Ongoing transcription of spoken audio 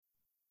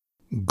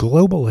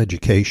Global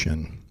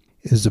education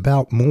is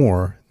about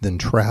more than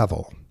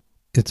travel.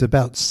 It's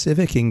about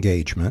civic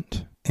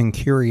engagement and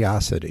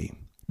curiosity.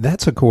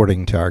 That's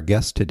according to our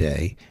guest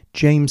today,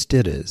 James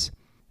Dittes,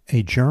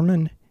 a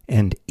German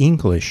and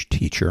English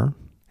teacher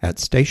at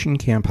Station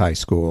Camp High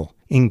School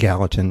in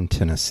Gallatin,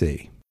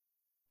 Tennessee.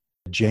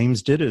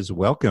 James Dittes,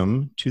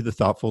 welcome to the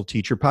Thoughtful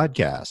Teacher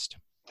Podcast.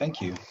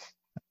 Thank you.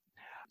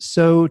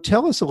 So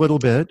tell us a little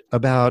bit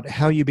about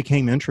how you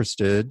became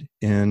interested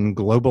in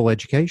global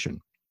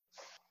education.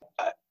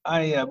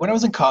 When I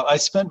was in college, I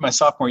spent my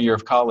sophomore year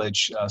of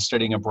college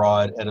studying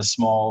abroad at a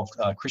small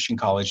Christian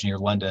college near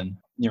London,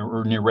 near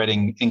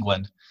Reading,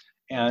 England.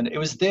 And it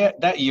was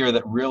that year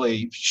that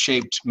really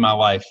shaped my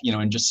life,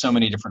 in just so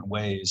many different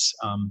ways.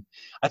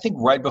 I think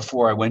right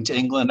before I went to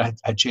England,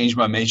 I changed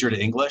my major to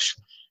English.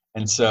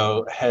 And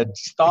so had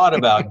thought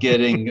about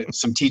getting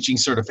some teaching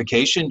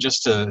certification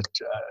just to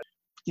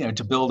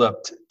build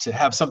up, to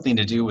have something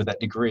to do with that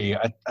degree.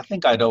 I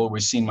think I'd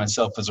always seen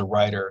myself as a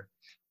writer.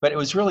 But it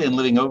was really in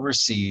living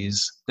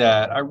overseas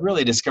that I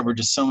really discovered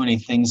just so many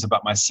things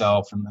about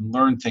myself and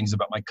learned things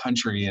about my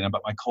country and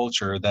about my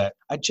culture that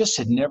I just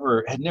had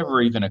never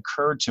even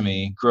occurred to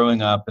me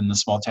growing up in the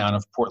small town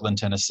of Portland,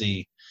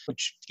 Tennessee,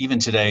 which even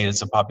today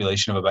is a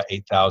population of about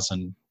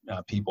 8,000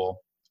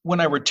 people. When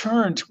I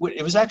returned,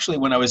 it was actually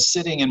when I was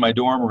sitting in my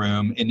dorm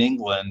room in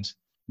England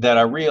that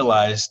I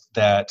realized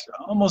that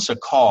almost a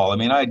call.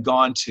 I had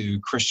gone to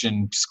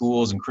Christian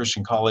schools and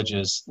Christian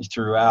colleges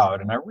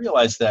throughout, and I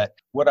realized that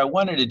what I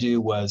wanted to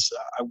do was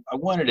I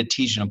wanted to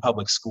teach in a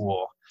public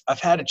school. I've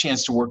had a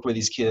chance to work with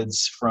these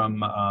kids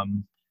from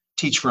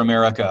Teach for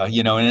America,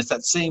 and it's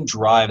that same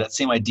drive, that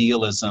same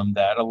idealism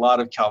that a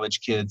lot of college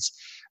kids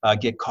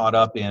get caught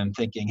up in,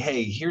 thinking,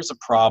 hey, here's a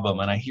problem,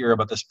 and I hear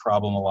about this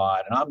problem a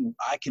lot, and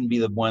I can be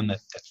the one that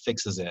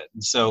fixes it.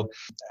 And so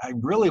I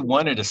really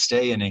wanted to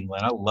stay in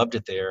England. I loved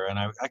it there, and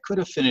I could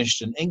have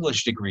finished an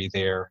English degree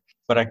there,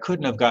 but I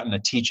couldn't have gotten a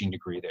teaching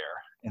degree there.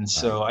 And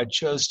so I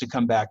chose to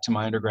come back to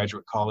my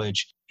undergraduate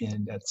college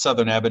at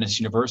Southern Adventist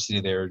University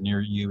there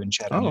near you in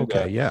Chattanooga.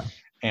 Oh, okay, yeah.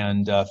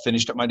 And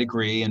finished up my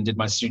degree and did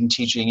my student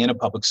teaching in a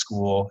public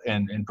school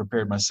and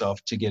prepared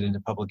myself to get into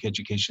public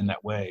education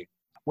that way.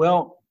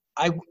 Well,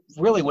 I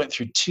really went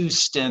through two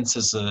stints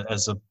as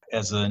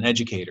an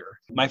educator.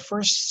 My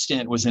first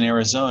stint was in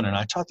Arizona, and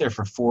I taught there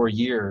for 4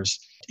 years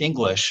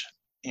English,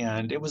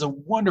 and it was a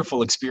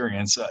wonderful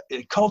experience.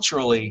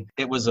 Culturally,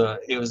 it was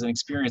an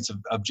experience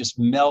of just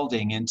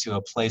melding into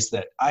a place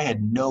that I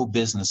had no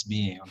business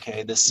being.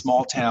 Okay, this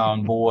small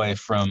town boy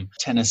from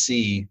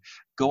Tennessee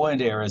going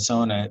to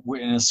Arizona. We're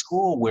in a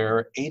school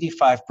where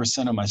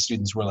 85% of my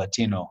students were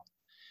Latino.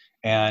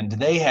 And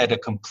they had a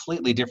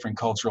completely different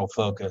cultural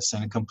focus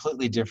and a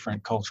completely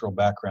different cultural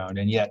background.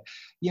 And yet,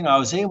 I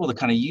was able to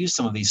kind of use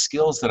some of these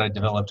skills that I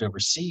developed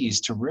overseas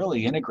to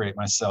really integrate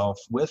myself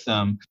with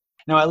them.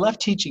 Now, I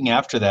left teaching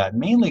after that,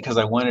 mainly because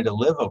I wanted to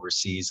live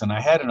overseas. And I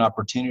had an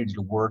opportunity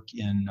to work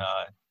in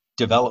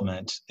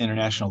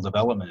international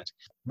development.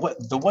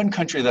 The one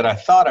country that I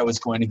thought I was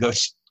going to go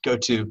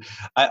to,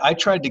 I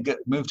tried to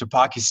move to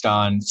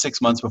Pakistan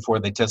 6 months before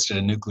they tested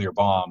a nuclear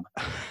bomb.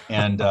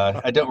 And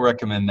I don't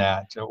recommend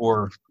that,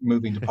 or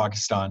moving to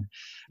Pakistan.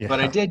 Yeah. But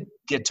I did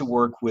get to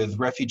work with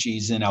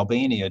refugees in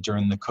Albania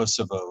during the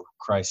Kosovo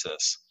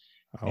crisis.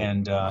 Oh,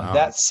 and wow.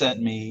 That sent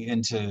me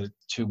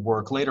to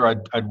work. Later,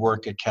 I'd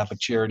work at Catholic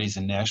Charities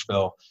in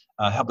Nashville,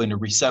 helping to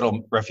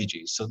resettle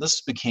refugees. So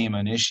this became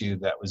an issue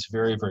that was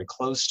very, very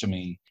close to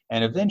me.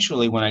 And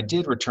eventually, when I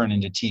did return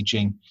into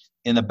teaching,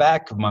 in the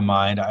back of my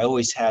mind, I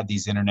always had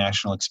these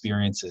international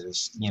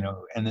experiences,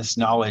 and this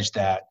knowledge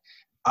that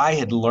I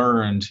had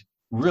learned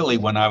really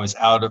when I was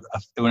out of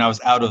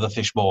the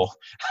fishbowl.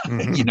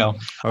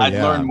 Mm-hmm. I'd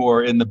learned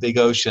more in the big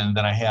ocean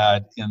than I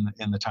had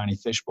in the tiny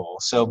fishbowl.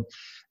 So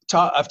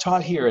I've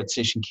taught here at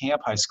Station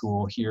Camp High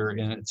School here,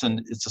 and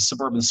it's a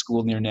suburban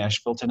school near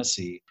Nashville,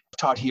 Tennessee. I've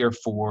taught here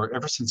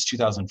ever since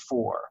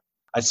 2004.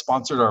 I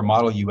sponsored our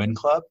Model UN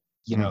Club.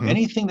 Mm-hmm.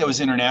 Anything that was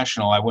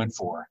international, I went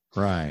for.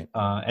 Right.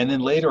 And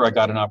then later, I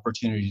got an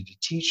opportunity to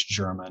teach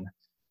German,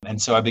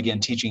 and so I began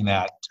teaching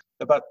that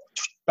about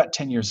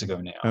 10 years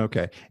ago now.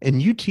 Okay,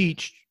 and you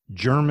teach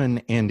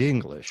German and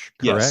English,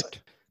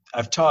 correct? Yes,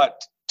 I've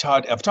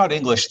taught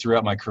English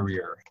throughout my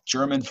career.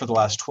 German for the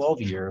last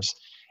 12 years.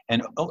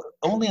 And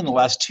only in the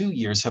last 2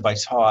 years have I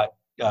taught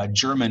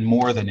German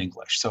more than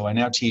English. So I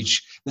now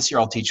this year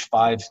I'll teach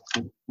 5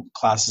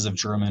 classes of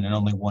German and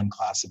only 1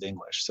 class of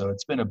English. So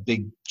it's been a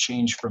big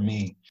change for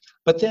me.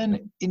 But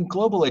then in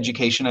global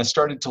education, I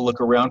started to look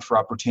around for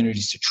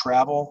opportunities to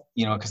travel,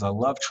 because I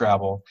love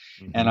travel.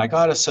 Mm-hmm. And I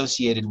got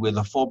associated with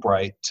a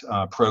Fulbright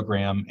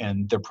program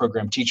and their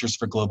program Teachers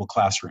for Global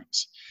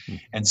Classrooms. Mm-hmm.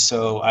 And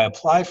so I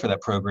applied for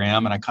that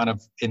program, and I kind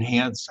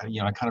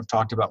of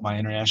talked about my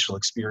international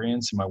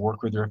experience and my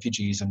work with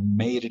refugees and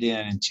made it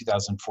in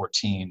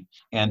 2014.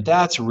 And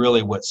that's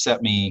really what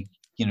set me,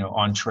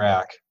 on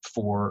track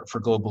for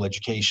global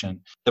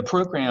education. The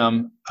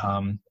program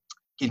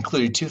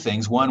included 2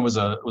 things. One was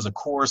a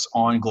course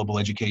on global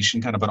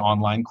education, kind of an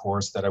online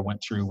course that I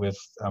went through with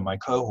my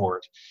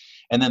cohort.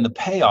 And then the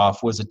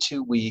payoff was a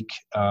 2-week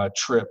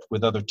trip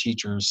with other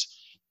teachers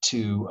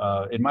to,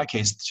 in my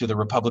case, to the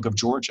Republic of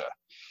Georgia.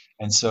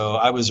 And so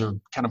I was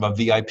kind of a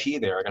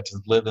VIP there. I got to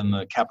live in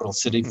the capital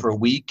city for a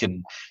week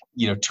and,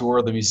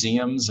 tour the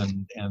museums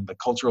and the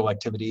cultural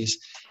activities.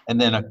 And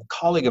then a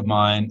colleague of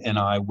mine and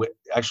I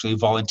actually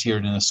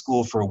volunteered in a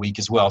school for a week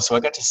as well. So I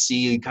got to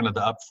see kind of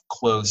the up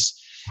close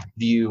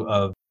view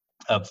of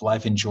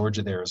life in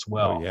Georgia there as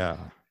well. Oh, yeah.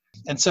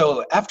 And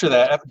so after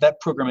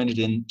that program ended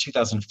in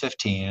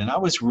 2015, and I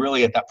was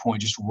really at that point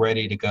just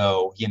ready to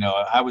go.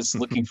 I was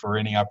looking for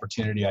any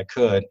opportunity I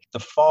could. The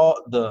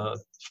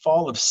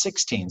fall of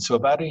 16, so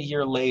about a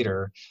year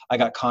later, I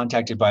got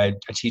contacted by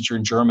a teacher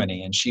in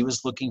Germany, and she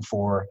was looking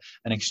for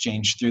an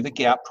exchange through the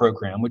GAP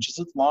program, which is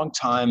a long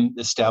time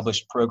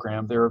established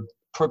program. There are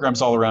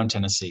programs all around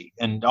Tennessee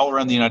and all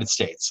around the United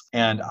States.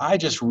 And I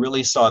just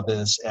really saw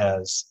this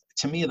as,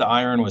 to me, the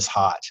iron was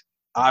hot.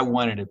 I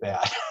wanted it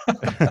bad.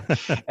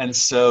 And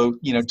so,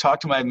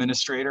 talked to my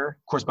administrator.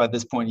 Of course, by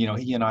this point,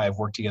 he and I have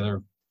worked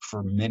together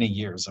for many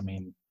years. I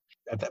mean,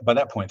 by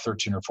that point,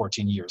 13 or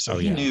 14 years. So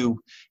he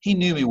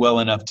knew me well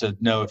enough to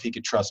know if he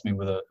could trust me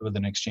with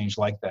an exchange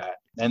like that.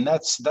 And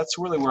that's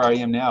really where I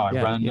am now. I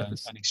run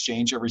an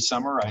exchange every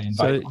summer. I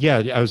invite. So,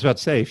 I was about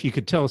to say, if you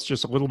could tell us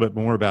just a little bit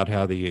more about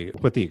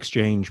what the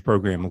exchange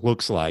program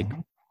looks like.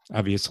 Mm-hmm.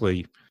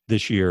 Obviously,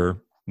 this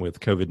year,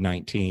 with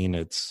COVID-19,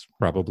 it's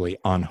probably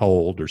on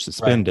hold or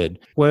suspended.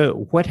 Right.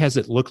 What has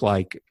it looked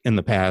like in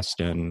the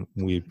past, and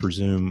we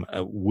presume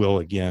will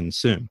again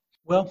soon?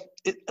 Well,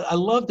 I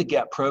love the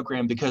GAP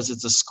program because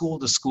it's a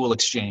school-to-school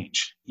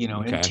exchange,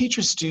 and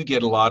teachers do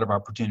get a lot of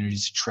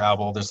opportunities to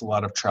travel. There's a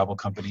lot of travel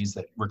companies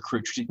that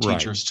recruit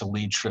teachers to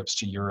lead trips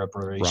to Europe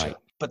or Asia. Right.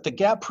 But the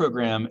GAP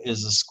program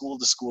is a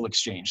school-to-school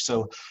exchange.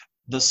 So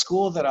the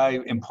school that I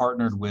am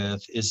partnered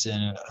with is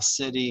in a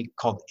city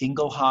called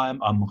Ingelheim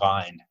am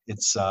Rhein.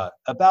 It's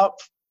about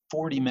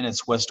 40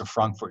 minutes west of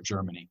Frankfurt,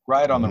 Germany,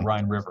 right on the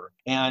Rhine River.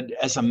 And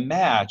as a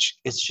match,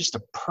 it's just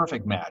a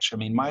perfect match. I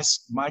mean,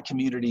 my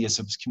community is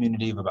a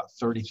community of about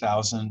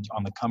 30,000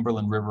 on the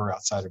Cumberland River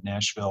outside of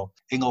Nashville.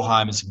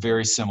 Ingelheim is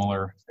very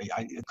similar.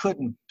 I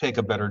couldn't pick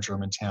a better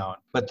German town.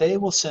 But they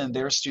will send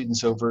their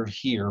students over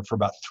here for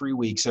about 3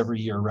 weeks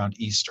every year around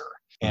Easter.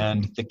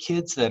 And the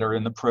kids that are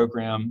in the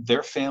program,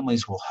 their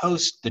families will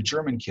host the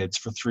German kids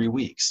for 3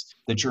 weeks.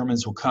 The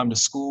Germans will come to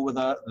school with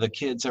the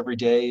kids every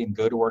day and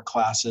go to our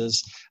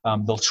classes.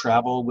 They'll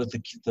travel with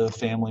the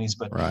families,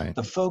 but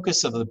the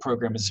focus of the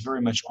program is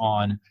very much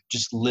on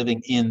just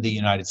living in the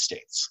United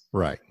States.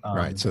 Right.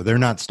 So they're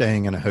not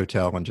staying in a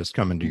hotel and just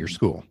coming to your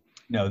school.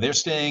 No, they're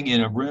staying in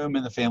a room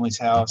in the family's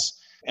house.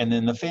 And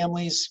then the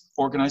families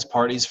organize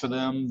parties for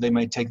them. They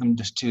might take them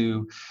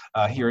to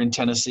here in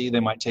Tennessee, they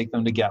might take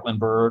them to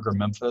Gatlinburg or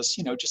Memphis,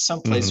 just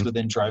someplace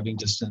within driving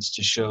distance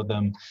to show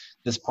them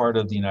this part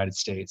of the United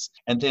States.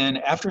 And then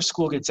after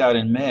school gets out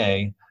in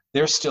May,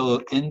 they're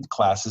still in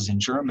classes in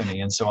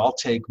Germany. And so I'll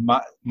take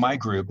my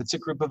group, it's a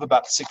group of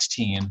about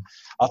 16,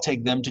 I'll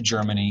take them to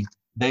Germany.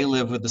 They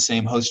live with the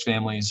same host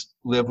families,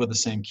 live with the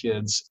same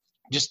kids,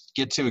 just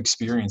get to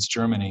experience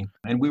Germany.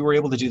 And we were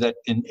able to do that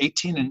in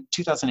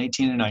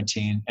 2018 and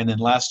 19. And then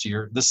last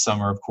year, this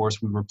summer, of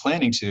course, we were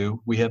planning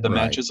to. We had the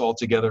matches all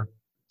together.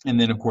 And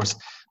then, of course,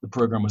 the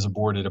program was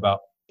aborted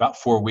about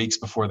 4 weeks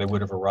before they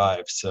would have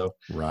arrived. So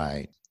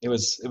it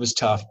was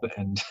tough.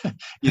 And,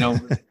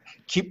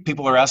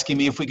 people are asking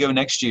me if we go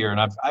next year.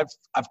 And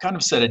I've kind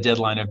of set a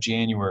deadline of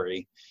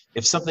January.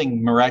 If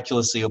something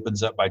miraculously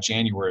opens up by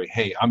January,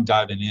 hey, I'm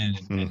diving in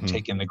and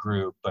taking the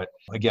group. But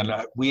again,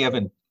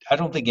 I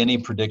don't think any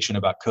prediction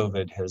about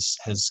COVID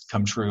has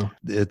come true.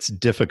 It's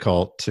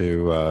difficult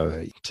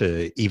to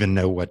even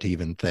know what to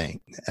even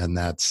think, and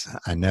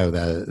I know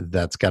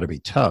that's got to be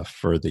tough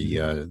for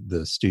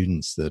the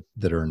students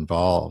that are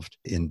involved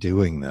in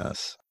doing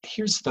this.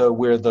 Here's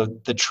where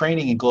the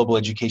training in global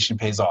education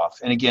pays off.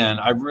 And again,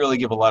 I really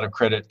give a lot of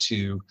credit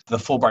to the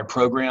Fulbright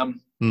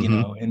program.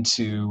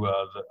 Into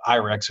the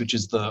IREX, which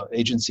is the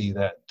agency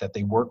that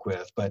they work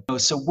with. But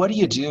so what do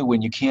you do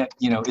when you can't,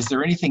 is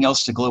there anything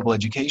else to global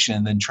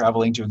education than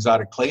traveling to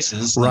exotic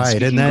places?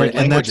 Right. And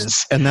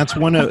that's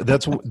one of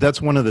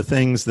the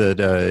things that,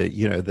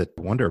 that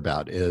I wonder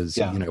about is,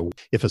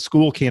 if a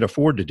school can't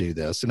afford to do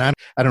this, and I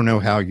don't know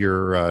how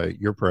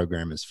your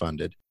program is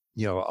funded.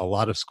 A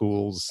lot of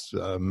schools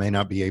may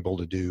not be able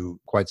to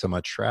do quite so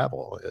much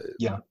travel.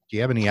 Do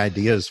you have any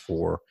ideas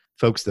for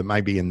folks that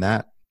might be in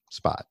that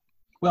spot?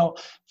 Well,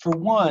 for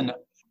one,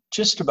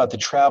 just about the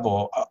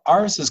travel,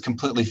 ours is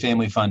completely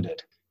family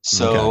funded.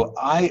 So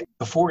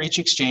before each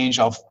exchange,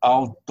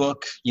 I'll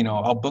book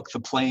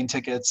the plane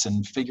tickets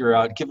and figure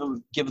out,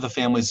 give the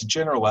families a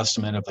general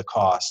estimate of the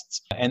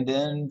costs. And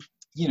then,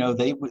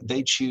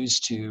 they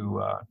choose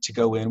to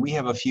go in. We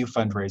have a few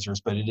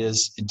fundraisers, but it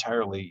is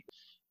entirely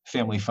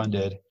family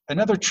funded.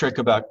 Another trick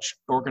about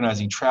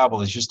organizing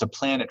travel is just to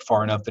plan it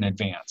far enough in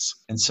advance.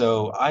 And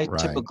so I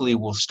typically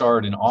will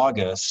start in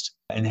August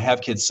and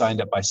have kids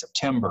signed up by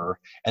September.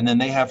 And then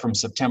they have from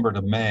September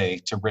to May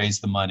to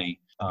raise the money.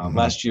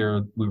 Last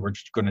year, we were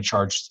going to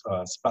charge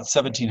about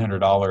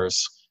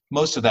 $1,700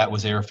 most of that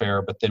was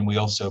airfare, but then we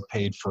also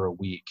paid for a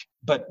week.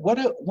 But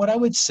what I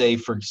would say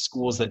for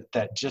schools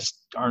that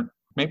just aren't,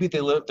 maybe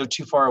they're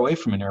too far away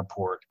from an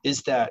airport,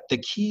 is that the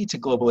key to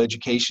global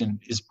education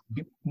is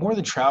more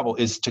than travel,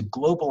 is to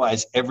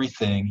globalize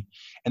everything.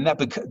 And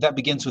that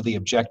begins with the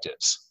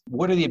objectives.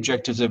 What are the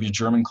objectives of your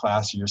German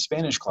class or your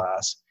Spanish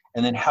class?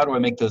 And then how do I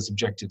make those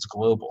objectives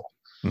global?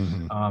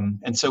 Mm-hmm.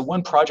 And so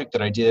one project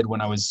that I did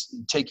when I was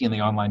taking the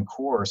online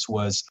course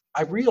was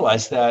I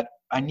realized that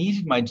I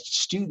needed my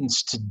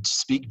students to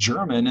speak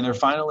German in their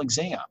final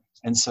exam.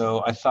 And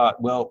so I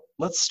thought, well,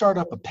 let's start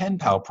up a pen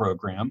pal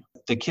program.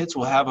 The kids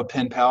will have a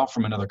pen pal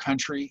from another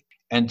country.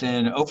 And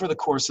then over the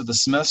course of the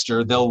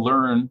semester, they'll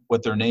learn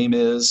what their name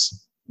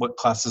is, what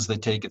classes they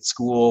take at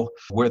school,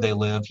 where they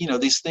live,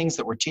 these things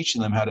that we're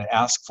teaching them how to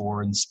ask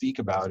for and speak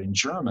about in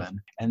German.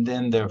 And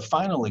then their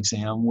final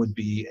exam would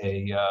be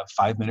a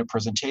 5-minute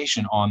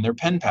presentation on their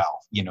pen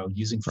pal,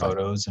 using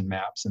photos and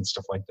maps and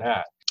stuff like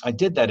that. I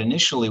did that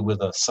initially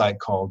with a site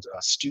called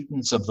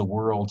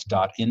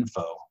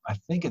studentsoftheworld.info. I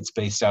think it's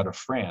based out of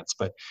France,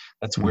 but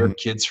that's where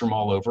kids from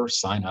all over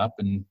sign up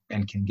and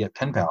can get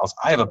pen pals.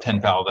 I have a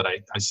pen pal that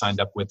I signed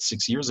up with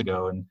 6 years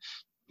ago, and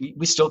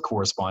we still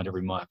correspond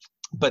every month.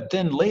 But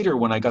then later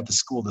when I got the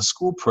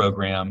school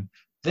program,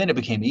 then it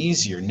became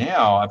easier.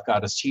 Now I've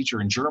got a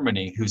teacher in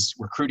Germany who's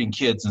recruiting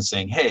kids and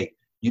saying, hey,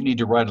 you need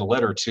to write a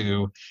letter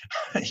to,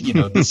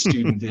 the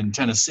student in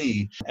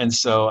Tennessee. And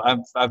so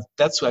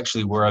that's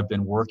actually where I've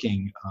been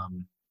working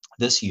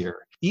this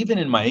year. Even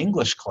in my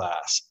English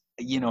class,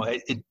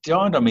 it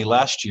dawned on me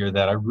last year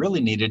that I really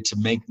needed to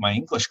make my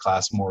English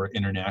class more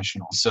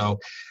international. So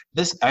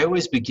I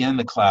always begin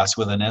the class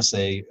with an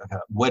essay,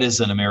 what is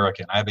an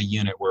American? I have a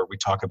unit where we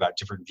talk about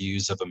different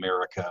views of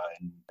America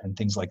and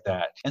things like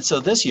that. And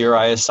so this year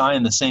I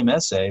assigned the same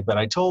essay, but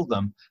I told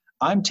them,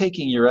 I'm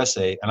taking your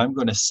essay and I'm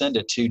going to send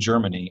it to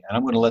Germany, and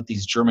I'm going to let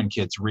these German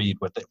kids read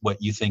what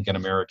you think an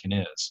American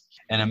is.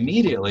 And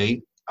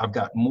immediately I've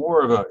got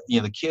more of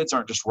the kids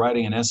aren't just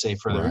writing an essay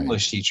for their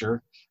English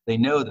teacher. They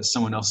know that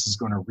someone else is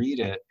going to read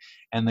it.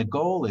 And the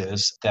goal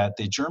is that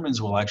the Germans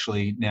will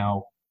actually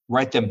now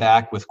write them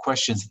back with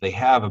questions that they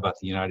have about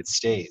the United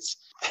States.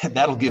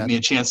 That'll give me a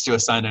chance to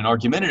assign an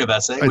argumentative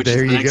essay. Which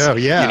there is you go.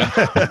 Yeah.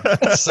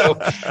 So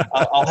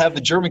I'll have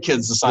the German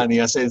kids assign the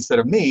essay instead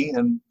of me,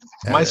 and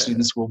my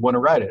students will want to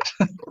write it.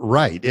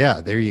 Right.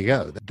 Yeah. There you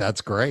go.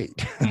 That's great.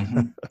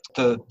 Mm-hmm.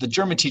 The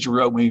German teacher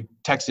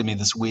texted me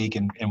this week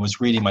and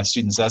was reading my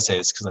students'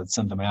 essays because I'd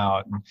sent them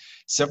out. And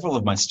several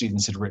of my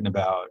students had written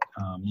about,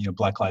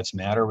 Black Lives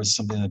Matter was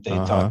something that they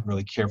thought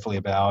really carefully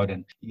about.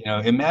 And,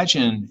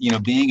 imagine,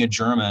 being a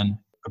German,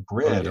 a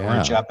Brit or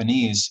a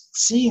Japanese,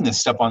 seeing this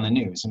stuff on the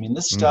news. I mean,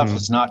 this stuff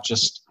is not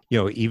just...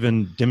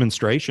 even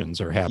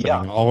demonstrations are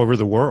happening all over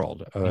the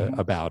world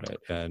about it.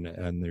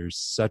 And there's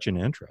such an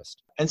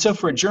interest. And so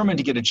for a German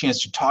to get a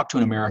chance to talk to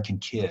an American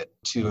kid,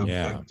 to an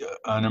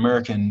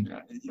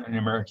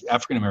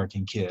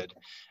African-American kid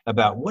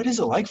about what is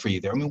it like for you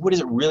there? I mean, what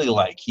is it really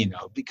like,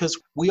 because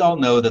we all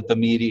know that the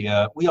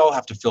media, we all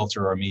have to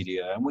filter our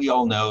media, and we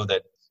all know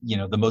that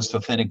the most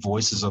authentic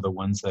voices are the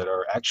ones that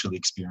are actually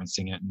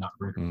experiencing it,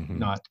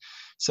 not.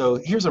 So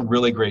here's a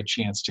really great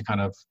chance to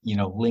kind of,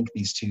 link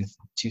these two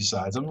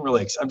sides. I'm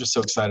just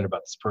so excited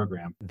about this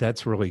program.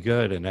 That's really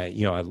good. And I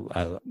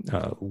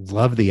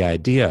love the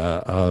idea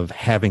of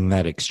having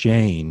that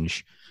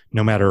exchange,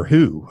 no matter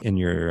who, in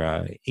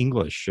your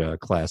English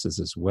classes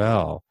as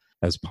well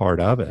as part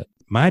of it.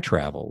 My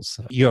travels,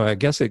 I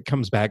guess it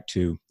comes back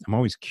to, I'm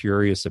always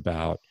curious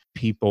about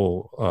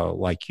people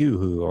like you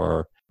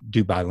who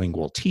do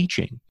bilingual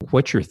teaching.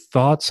 What your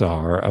thoughts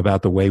are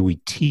about the way we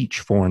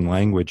teach foreign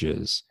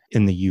languages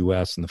in the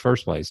U.S. in the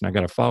first place. And I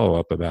got a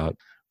follow-up about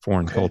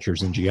foreign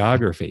cultures and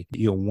geography.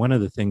 One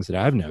of the things that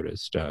I've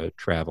noticed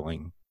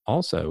traveling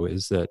also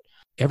is that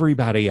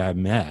everybody I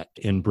met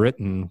in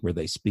Britain where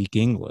they speak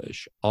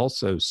English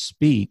also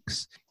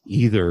speaks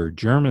either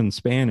German,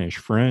 Spanish,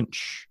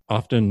 French,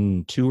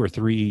 often 2 or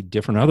 3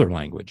 different other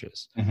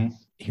languages. Mm-hmm.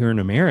 Here in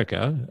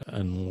America,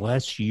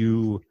 unless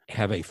you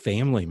have a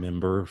family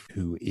member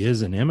who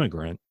is an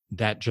immigrant,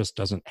 that just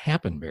doesn't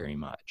happen very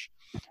much.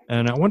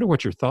 And I wonder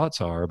what your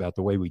thoughts are about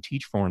the way we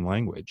teach foreign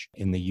language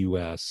in the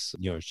U.S.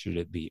 Should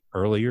it be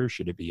earlier?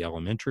 Should it be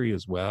elementary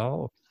as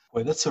well?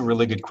 Well, that's a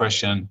really good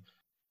question.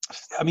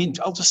 I mean,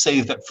 I'll just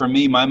say that for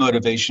me, my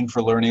motivation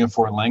for learning a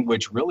foreign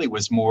language really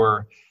was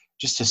more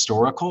just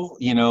historical.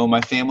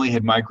 My family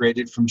had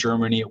migrated from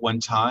Germany at one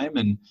time,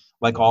 and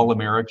like all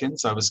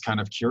Americans, I was kind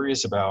of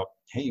curious about,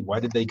 hey, why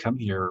did they come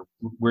here?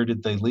 Where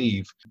did they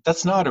leave?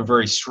 That's not a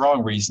very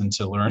strong reason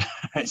to learn,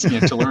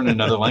 to learn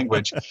another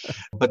language.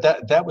 But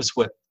that was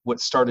what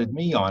started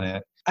me on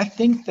it. I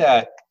think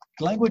that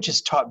language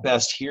is taught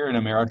best here in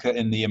America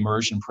in the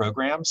immersion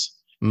programs.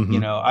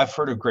 Mm-hmm. I've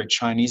heard of great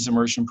Chinese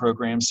immersion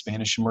programs,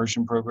 Spanish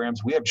immersion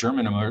programs. We have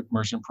German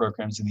immersion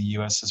programs in the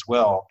U.S. as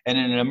well. And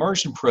in an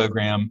immersion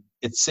program,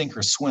 it's sink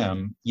or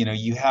swim.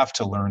 You have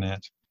to learn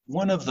it.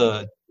 One of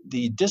the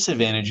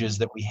disadvantages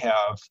that we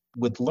have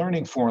with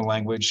learning foreign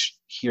language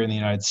here in the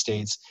United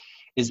States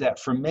is that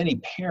for many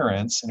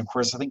parents, and of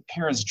course, I think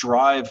parents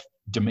drive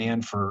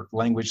demand for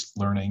language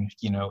learning,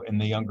 in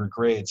the younger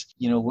grades,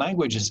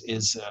 language is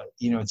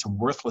it's a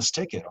worthless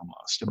ticket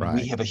almost. I mean,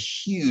 we Right. have a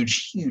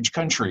huge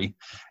country,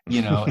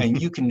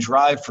 and you can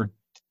drive for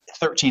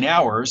 13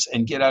 hours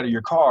and get out of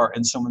your car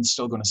and someone's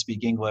still going to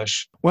speak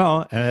English.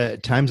 Well,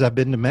 times I've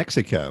been to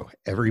Mexico,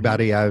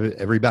 everybody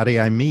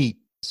I meet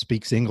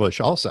speaks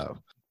English also.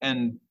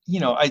 And,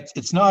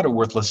 it's not a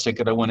worthless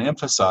ticket, I want to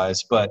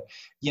emphasize, but,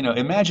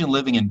 imagine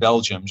living in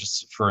Belgium,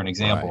 just for an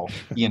example.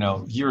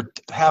 Right. You're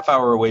half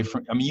hour away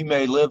from, you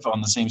may live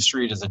on the same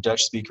street as a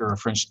Dutch speaker, a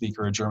French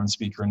speaker, a German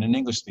speaker, and an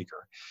English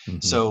speaker. Mm-hmm.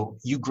 So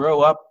you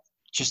grow up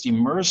just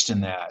immersed in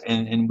that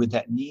and with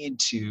that need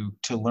to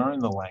learn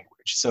the language.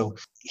 So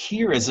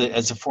here as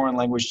a foreign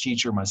language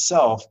teacher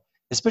myself,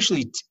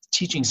 especially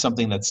teaching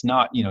something that's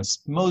not,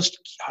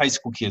 most high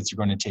school kids are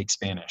going to take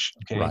Spanish.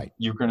 Okay. Right.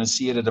 You're going to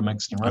see it at a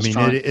Mexican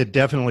restaurant. I mean, it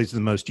definitely is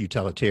the most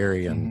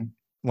utilitarian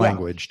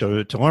language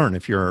to learn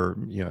if you're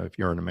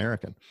an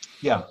American.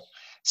 Yeah.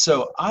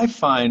 So I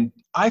find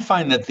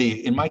that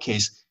in my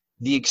case,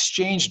 the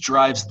exchange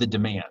drives the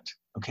demand.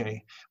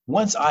 Okay.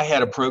 Once I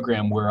had a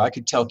program where I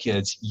could tell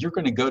kids, you're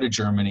going to go to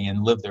Germany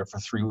and live there for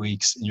 3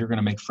 weeks, and you're going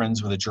to make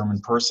friends with a German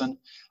person.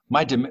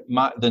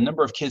 The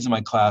number of kids in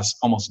my class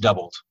almost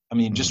doubled. I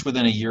mean, just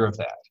within a year of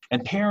that.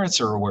 And parents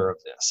are aware of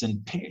this,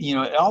 and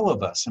all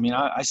of us. I mean,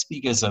 I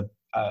speak as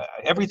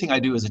everything I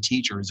do as a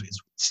teacher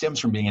stems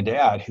from being a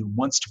dad who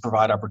wants to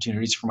provide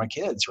opportunities for my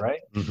kids,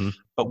 right? Mm-hmm.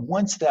 But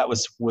once that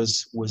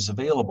was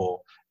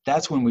available,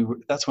 that's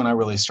when I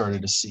really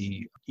started to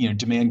see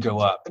demand go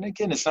up. And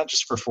again, it's not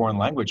just for foreign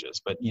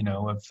languages, but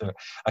if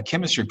a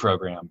chemistry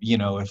program,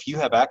 if you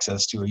have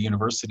access to a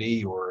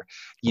university, or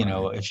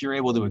if you're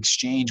able to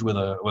exchange with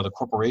a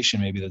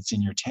corporation maybe that's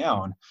in your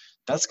town,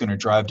 that's going to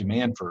drive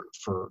demand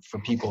for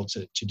people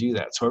to do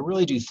that. So I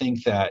really do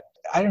think that,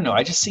 I don't know,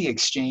 I just see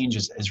exchange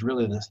as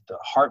really the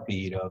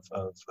heartbeat of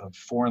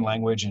foreign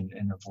language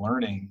and of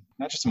learning,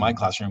 not just in my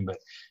classroom, but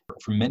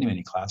for many,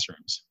 many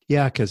classrooms.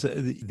 Yeah, because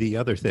the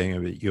other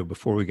thing,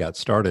 before we got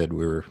started,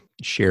 we were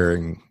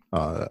sharing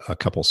a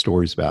couple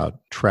stories about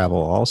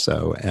travel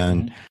also.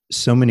 And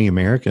so many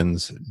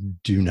Americans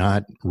do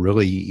not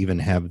really even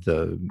have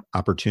the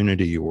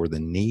opportunity or the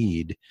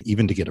need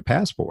even to get a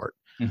passport.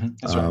 Mm-hmm.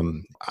 That's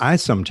right. I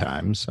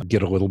sometimes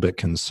get a little bit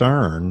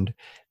concerned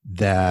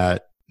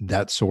that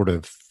sort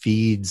of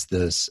feeds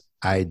this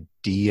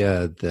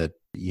idea that,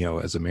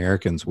 as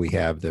Americans, we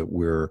have that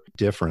we're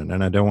different.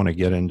 And I don't want to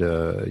get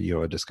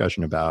into, a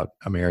discussion about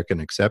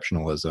American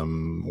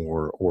exceptionalism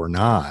or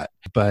not,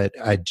 but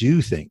I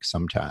do think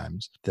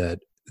sometimes that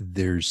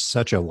there's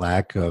such a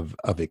lack of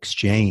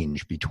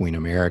exchange between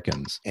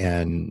Americans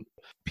and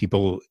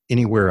people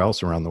anywhere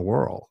else around the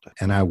world.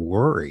 And I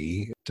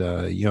worry,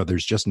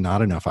 there's just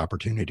not enough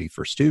opportunity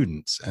for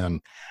students.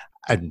 And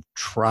I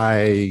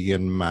try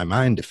in my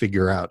mind to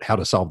figure out how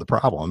to solve the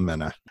problem.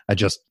 And I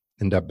just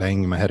end up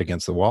banging my head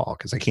against the wall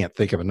because I can't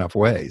think of enough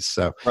ways.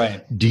 So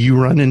right. Do you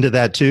run into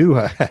that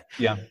too?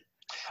 Yeah.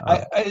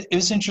 It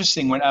was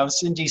interesting when I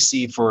was in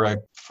DC for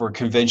a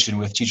convention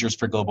with Teachers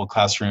for Global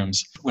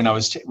Classrooms. When I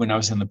was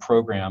in the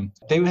program,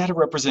 they had a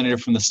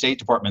representative from the State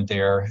Department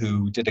there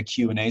who did a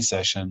Q&A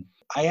session.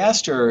 I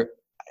asked her,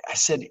 I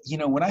said,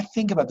 when I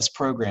think about this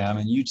program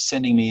and you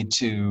sending me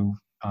to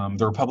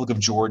the Republic of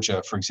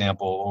Georgia, for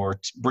example, or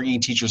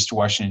bringing teachers to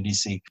Washington,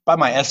 D.C. By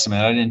my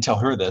estimate, I didn't tell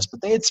her this, but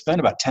they had spent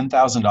about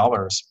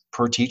 $10,000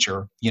 per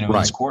teacher, in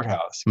this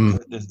courthouse, in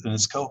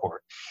this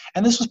cohort.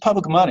 And this was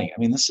public money. I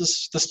mean, this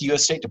is the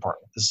U.S. State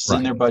Department. This is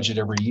in their budget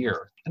every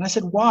year. And I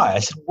said, why? I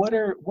said, what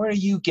are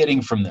you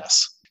getting from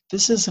this?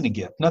 This isn't a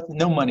gift.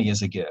 No money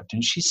is a gift.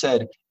 And she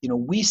said,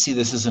 we see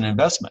this as an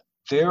investment.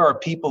 There are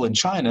people in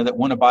China that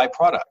want to buy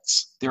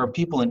products. There are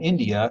people in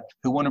India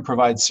who want to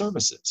provide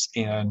services.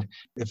 And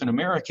if an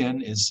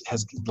American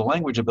has the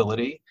language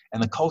ability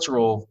and the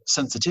cultural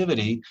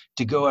sensitivity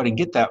to go out and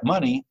get that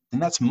money, then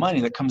that's money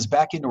that comes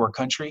back into our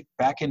country,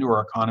 back into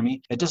our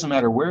economy. It doesn't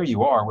matter where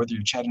you are, whether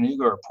you're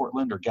Chattanooga or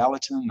Portland or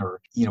Gallatin or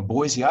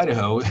Boise,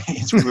 Idaho,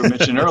 as we were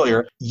mentioned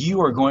earlier.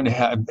 You are going to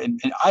have, and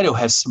Idaho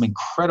has some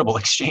incredible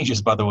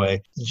exchanges, by the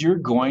way. You're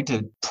going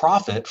to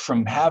profit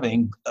from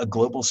having a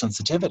global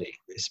sensitivity,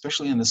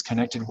 especially in this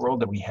connected world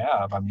that we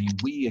have. I mean,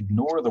 we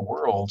ignore the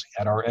world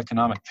at our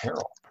economic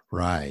peril.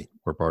 Right.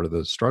 We're part of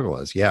the struggle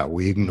is,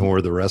 we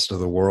ignore the rest of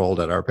the world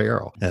at our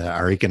peril,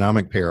 our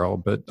economic peril,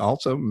 but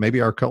also maybe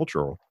our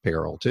cultural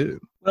peril too.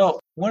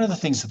 Well, one of the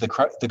things that the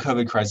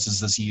COVID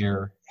crisis this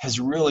year has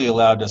really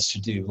allowed us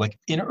to do, like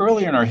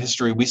earlier in our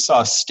history, we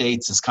saw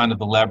states as kind of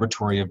the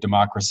laboratory of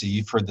democracy.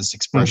 You've heard this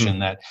expression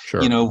that,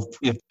 sure.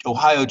 If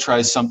Ohio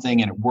tries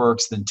something and it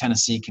works, then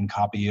Tennessee can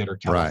copy it, or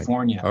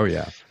California. Right. Oh,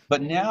 yeah.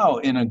 But now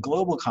in a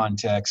global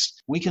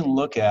context, we can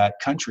look at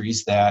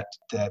countries that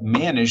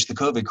manage the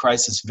COVID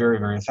crisis very,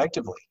 very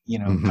effectively.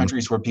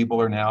 Countries where people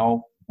are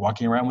now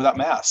walking around without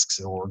masks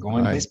or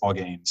going to baseball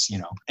games,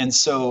 And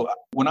so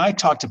when I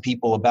talk to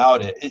people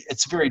about it,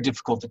 it's very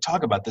difficult to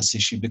talk about this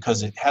issue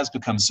because it has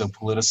become so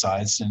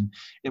politicized, and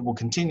it will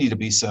continue to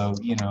be so,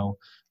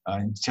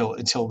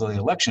 until the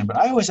election. But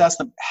I always ask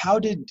them, how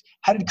did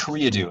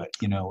Korea do it,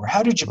 or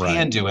how did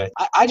Japan do it?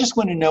 I just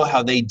want to know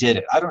how they did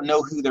it. I don't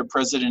know who their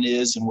president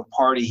is and what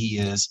party he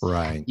is.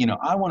 Right.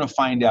 I want to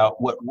find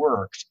out what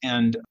worked.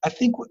 And I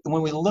think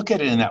when we look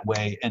at it in that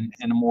way, and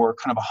in a more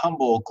kind of a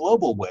humble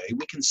global way,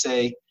 we can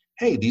say,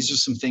 hey, these are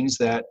some things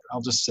that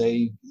I'll just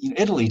say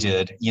Italy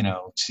did,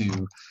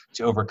 to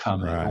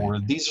overcome it, or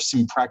these are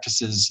some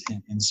practices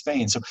in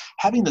Spain. So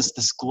having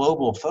this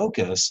global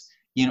focus,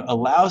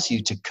 allows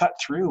you to cut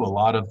through a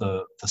lot of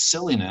the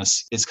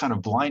silliness. It's kind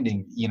of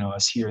blinding,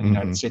 us here in the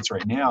United States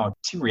right now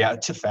to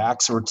react to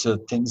facts or to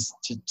things,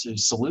 to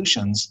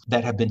solutions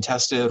that have been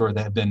tested or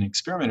that have been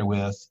experimented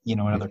with, in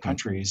other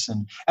countries,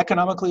 and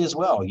economically as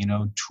well,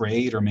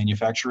 trade or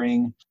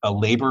manufacturing,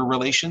 labor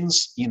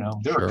relations.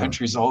 There are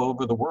countries all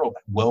over the world,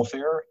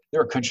 welfare. There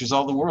are countries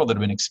all over the world that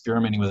have been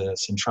experimenting with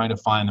this and trying to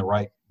find the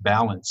right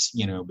balance,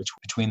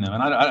 between them.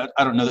 And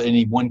I don't know that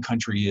any one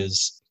country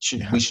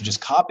we should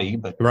just copy,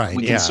 but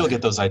we can still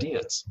get those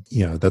ideas.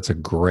 That's a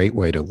great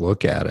way to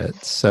look at it.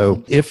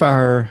 So if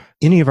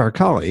any of our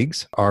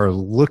colleagues are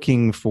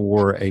looking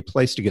for a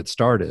place to get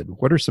started,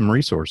 what are some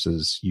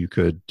resources you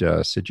could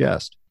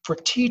suggest? For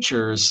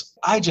teachers,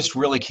 I just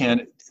really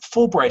can't.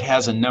 Fulbright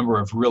has a number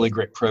of really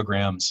great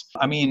programs.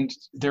 I mean,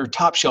 their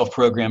top shelf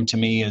program to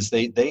me is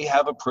they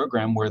have a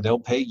program where they'll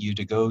pay you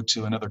to go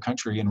to another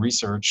country and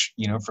research,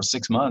 for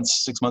 6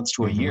 months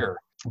to a year.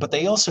 But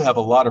they also have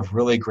a lot of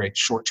really great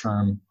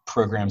short-term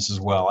programs as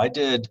well. I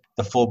did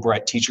the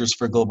Fulbright Teachers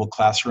for Global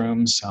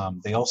Classrooms.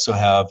 They also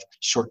have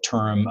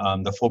short-term,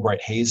 the Fulbright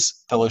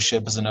Hayes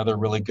Fellowship is another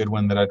really good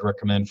one that I'd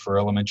recommend for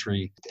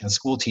elementary and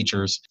school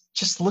teachers.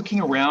 Just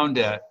looking around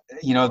at,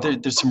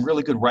 there's some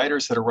really good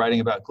writers that are writing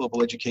about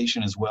global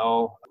education as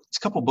well. There's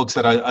a couple books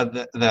that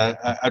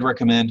I'd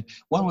recommend.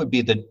 One would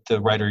be the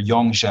writer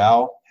Yong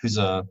Zhao, who's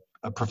a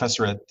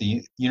professor at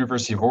the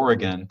University of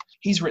Oregon.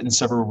 He's written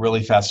several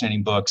really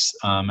fascinating books,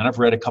 and I've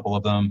read a couple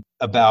of them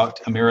about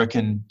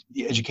American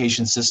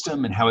education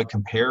system and how it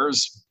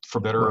compares, for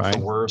better or for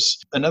worse.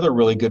 Another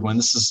really good one,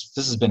 this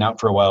has been out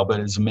for a while,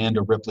 but is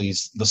Amanda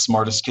Ripley's The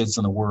Smartest Kids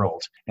in the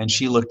World. And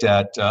she looked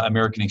at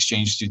American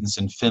exchange students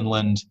in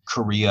Finland,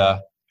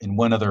 Korea, and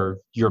one other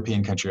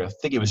European country. I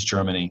think it was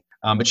Germany.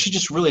 But she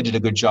just really did a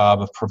good job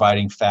of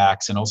providing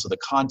facts and also the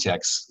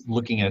context,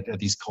 looking at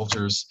these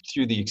cultures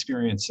through the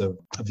experience of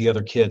the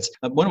other kids.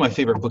 One of my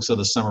favorite books of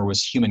the summer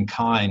was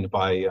Humankind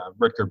by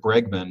Rutger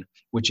Bregman,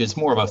 which is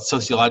more of a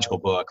sociological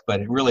book, but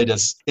it really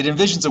does, it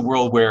envisions a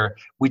world where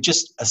we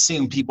just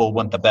assume people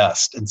want the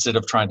best instead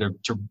of trying to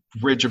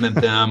regiment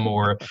them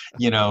or,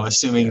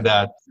 assuming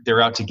that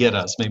they're out to get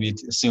us. Maybe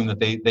assume that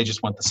they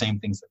just want the same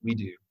things that we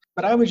do.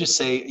 But I would just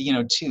say,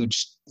 too,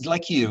 just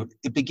like you,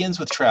 it begins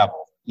with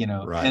travel,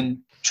 and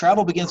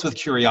travel begins with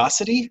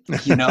curiosity,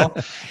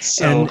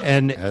 So,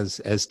 and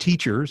as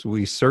teachers,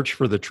 we search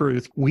for the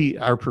truth.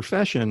 Our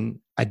profession,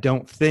 I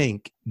don't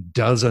think,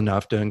 does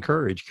enough to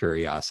encourage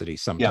curiosity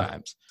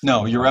sometimes. Yeah.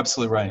 No, you're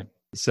absolutely right.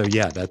 So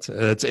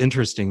that's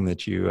interesting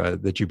that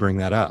you bring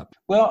that up.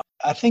 Well,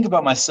 I think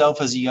about myself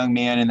as a young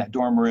man in that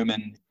dorm room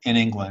in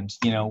England,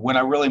 when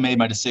I really made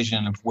my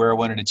decision of where I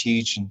wanted to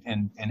teach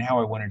and how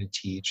I wanted to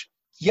teach.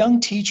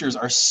 Young teachers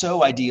are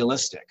so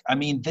idealistic. I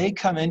mean, they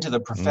come into the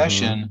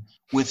profession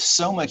with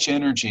so much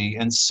energy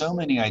and so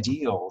many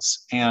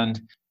ideals. And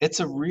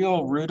it's a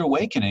real rude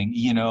awakening,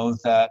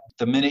 that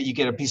the minute you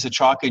get a piece of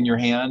chalk in your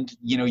hand,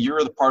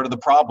 you're the part of the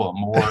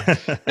problem, or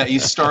that you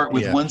start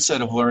with one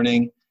set of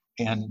learning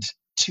and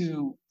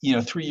 3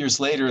 years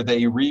later,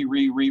 they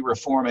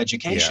reform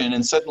education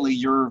and suddenly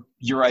your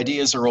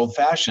ideas are old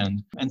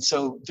fashioned. And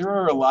so there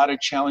are a lot of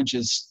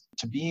challenges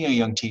to being a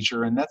young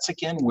teacher. And that's,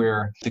 again,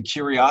 where the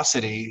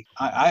curiosity,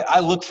 I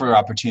look for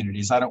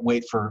opportunities. I don't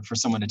wait for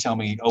someone to tell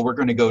me, oh, we're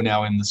going to go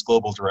now in this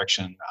global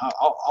direction.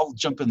 I'll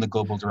jump in the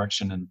global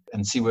direction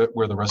and see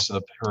where the rest of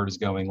the herd is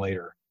going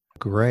later.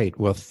 Great.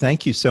 Well,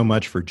 thank you so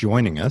much for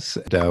joining us.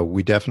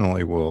 We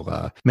definitely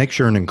will make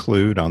sure and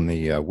include on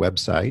the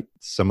website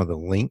some of the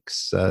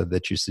links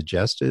that you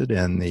suggested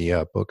and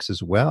the books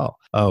as well.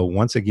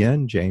 Once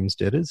again, James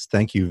Dittes,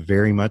 thank you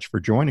very much for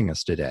joining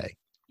us today.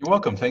 You're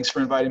welcome. Thanks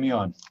for inviting me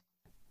on.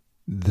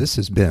 This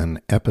has been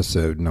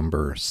episode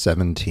number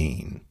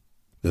 17.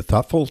 The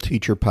Thoughtful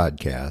Teacher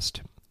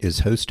Podcast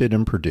is hosted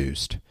and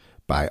produced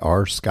by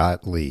R.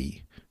 Scott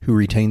Lee, who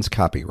retains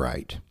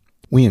copyright.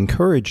 We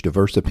encourage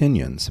diverse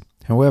opinions.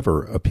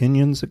 However,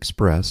 opinions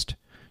expressed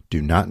do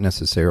not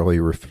necessarily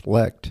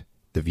reflect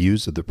the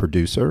views of the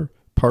producer,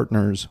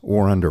 partners,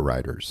 or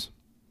underwriters.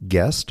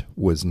 Guest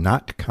was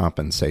not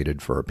compensated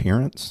for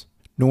appearance,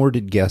 nor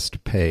did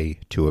guest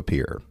pay to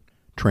appear.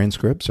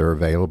 Transcripts are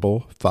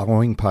available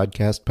following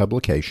podcast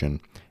publication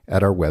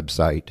at our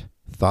website,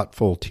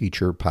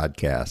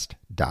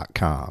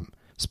 thoughtfulteacherpodcast.com.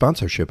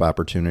 Sponsorship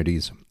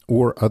opportunities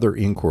or other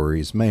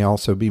inquiries may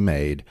also be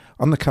made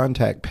on the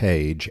contact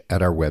page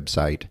at our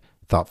website,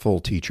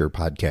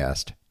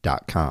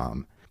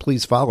 thoughtfulteacherpodcast.com.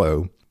 Please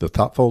follow the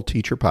Thoughtful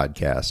Teacher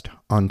Podcast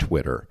on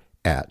Twitter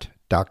at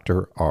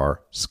Dr.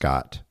 R.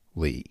 Scott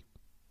Lee.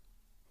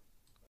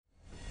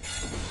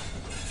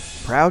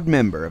 Proud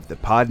member of the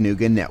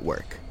Podnuga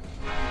Network.